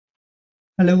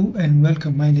Hello and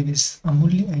welcome. My name is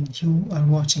Amulya and you are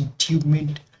watching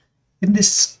TubeMint. In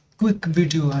this quick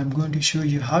video, I'm going to show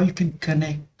you how you can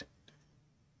connect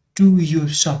to your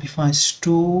Shopify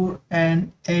store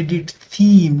and edit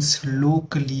themes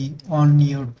locally on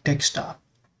your desktop.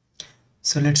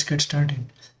 So let's get started.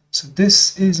 So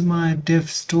this is my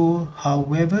dev store.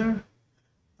 However,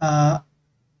 uh,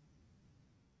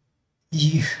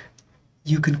 you,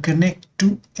 you can connect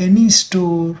to any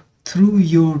store through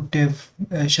your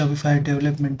Shopify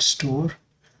development store.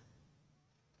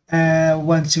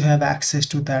 Once you have access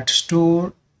to that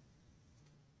store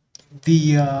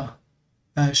via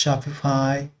a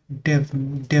Shopify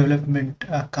development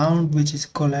account, which is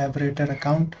collaborator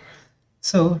account.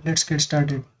 So let's get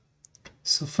started.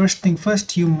 So first thing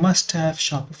first, you must have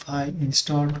Shopify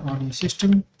installed on your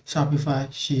system, Shopify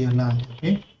CLI.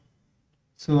 Okay,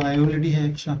 so I already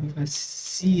have Shopify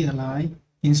CLI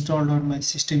installed on my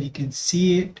system. You can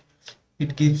see it.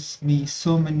 It gives me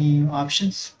so many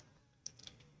options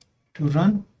to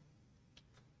run,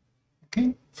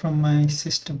 okay, from my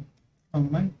system,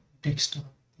 from my desktop,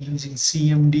 using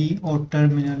CMD or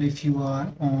terminal if you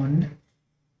are on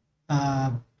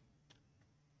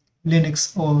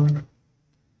Linux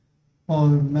or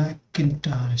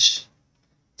Macintosh.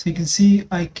 So you can see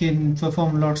I can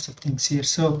perform lots of things here.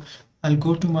 So I'll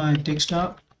go to my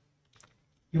desktop.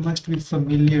 You must be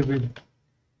familiar with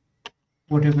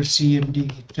whatever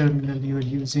CMD terminal you are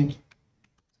using.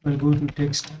 I'll go to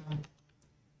desktop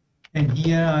and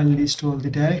here I'll list all the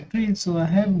directories. So I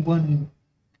have one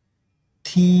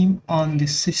theme on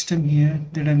this system here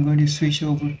that I'm going to switch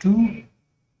over to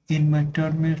in my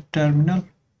terminal.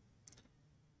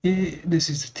 This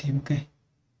is the theme, okay.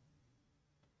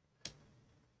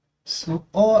 So,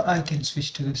 or I can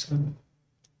switch to this one.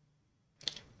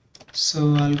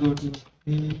 So I'll go to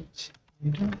page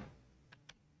data.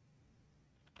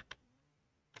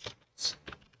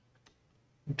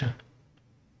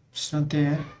 It's not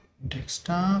there.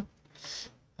 Desktop.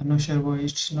 I'm not sure why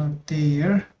it's not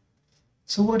there.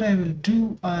 So what I will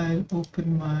do, I'll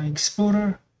open my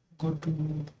Explorer, go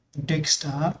to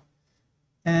desktop,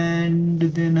 and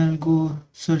then I'll go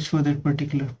search for that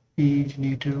particular page,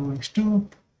 Nature OS2,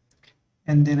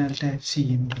 and then I'll type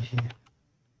CMD here.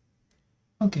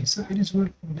 Okay, so it is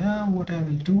working now. What I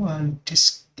will do, I'll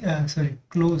just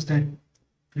close that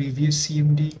previous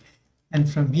CMD, and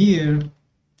from here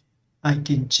I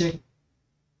can check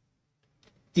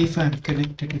if I'm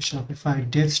connected to Shopify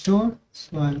Dev Store.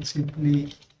 So I'll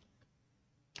simply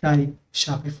type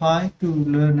Shopify to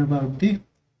learn about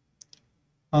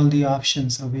all the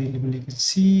options available. You can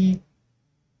see,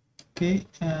 okay,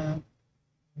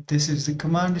 this is the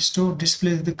command store,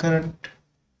 displays the current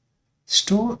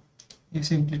store. You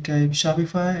simply type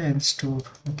Shopify and store.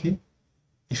 Okay,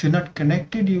 if you're not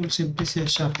connected, you will simply say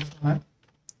Shopify.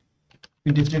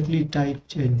 You definitely type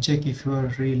and check if you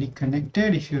are really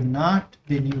connected. If you're not,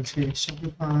 then you'll say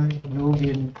Shopify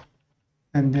login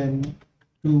and then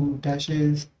 2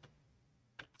 dashes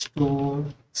store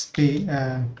stay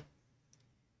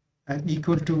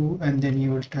equal to, and then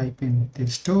you will type in the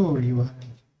store URL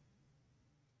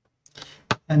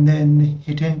and then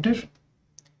hit enter.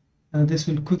 This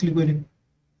will quickly go to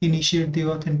initiate the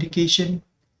authentication.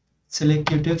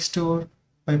 Select your dev store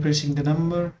by pressing the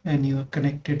number and you are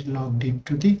connected, logged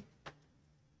into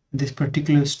this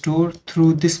particular store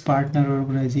through this partner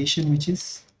organization, which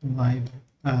is my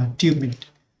TubeMint.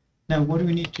 Now what do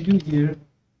we need to do here?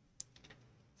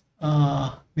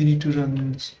 We need to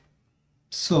run this.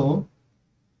 So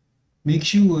make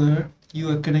sure you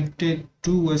are connected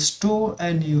to a store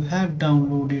and you have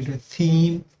downloaded a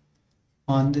theme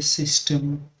on the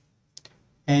system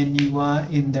and you are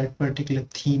in that particular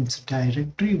themes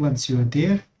directory. Once you are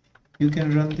there, you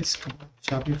can run this command,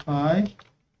 Shopify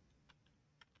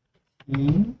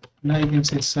theme. Now you can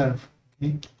say serve.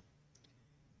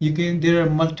 Okay, there are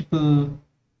multiple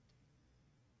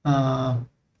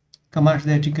commands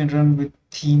that you can run with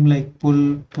theme, like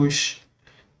pull, push,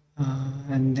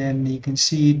 and then you can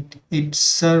see it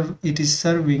is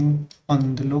serving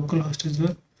on the localhost as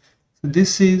well. So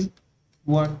this is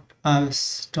what I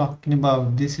was talking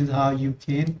about. This is how you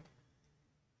can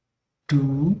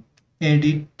do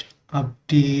edit,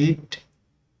 update.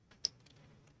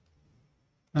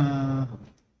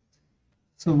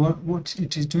 So what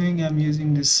it is doing, I'm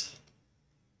using this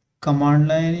command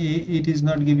line. It is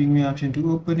not giving me option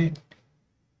to open it,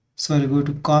 so I'll go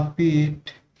to copy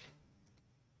it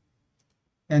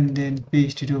and then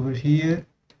paste it over here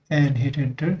and hit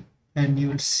enter, and you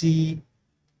will see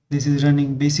this is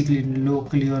running basically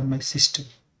locally on my system.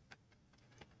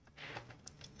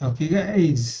 Okay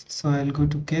guys, so I'll go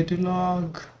to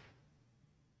catalog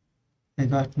I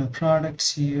got my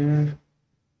products here.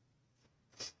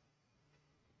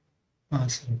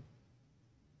 Awesome.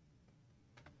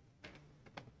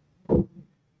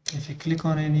 If you click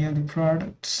on any of the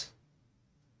products,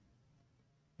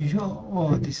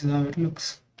 oh, this is how it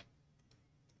looks.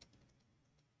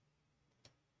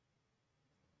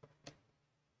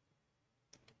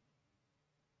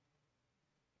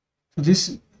 So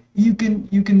this you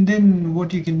can then,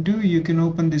 what you can do, you can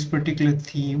open this particular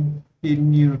theme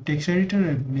in your text editor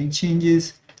and make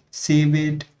changes, save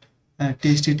it,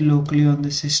 test it locally on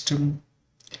the system,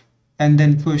 and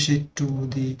then push it to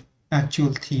the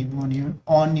actual theme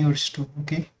on your store.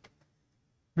 Okay,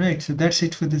 right, so that's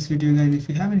it for this video, guys. If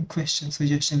you have any questions,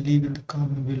 suggestions, leave in the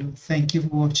comment below. Thank you for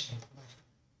watching.